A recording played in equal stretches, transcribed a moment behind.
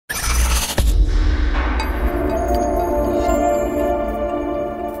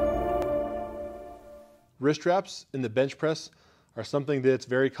wrist straps in the bench press are something that's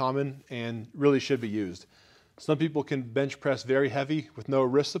very common and really should be used. Some people can bench press very heavy with no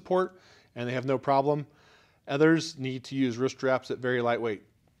wrist support and they have no problem. Others need to use wrist straps at very lightweight.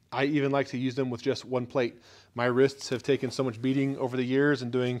 I even like to use them with just one plate. My wrists have taken so much beating over the years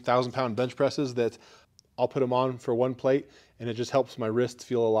and doing 1,000-pound bench presses that I'll put them on for one plate and it just helps my wrists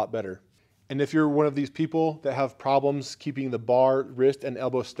feel a lot better. And if you're one of these people that have problems keeping the bar, wrist, and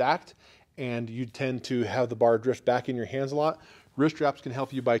elbow stacked, and you tend to have the bar drift back in your hands a lot, wrist straps can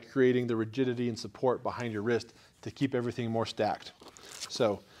help you by creating the rigidity and support behind your wrist to keep everything more stacked.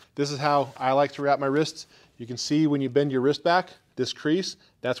 So this is how I like to wrap my wrists. You can see when you bend your wrist back, this crease,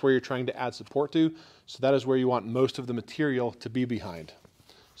 that's where you're trying to add support to. So that is where you want most of the material to be behind.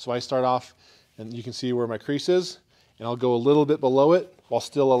 So I start off, and you can see where my crease is, and I'll go a little bit below it while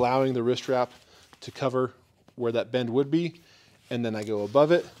still allowing the wrist strap to cover where that bend would be. And then I go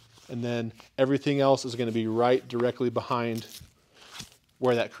above it, and then everything else is going to be right directly behind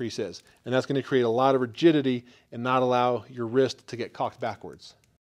where that crease is. And that's going to create a lot of rigidity and not allow your wrist to get cocked backwards.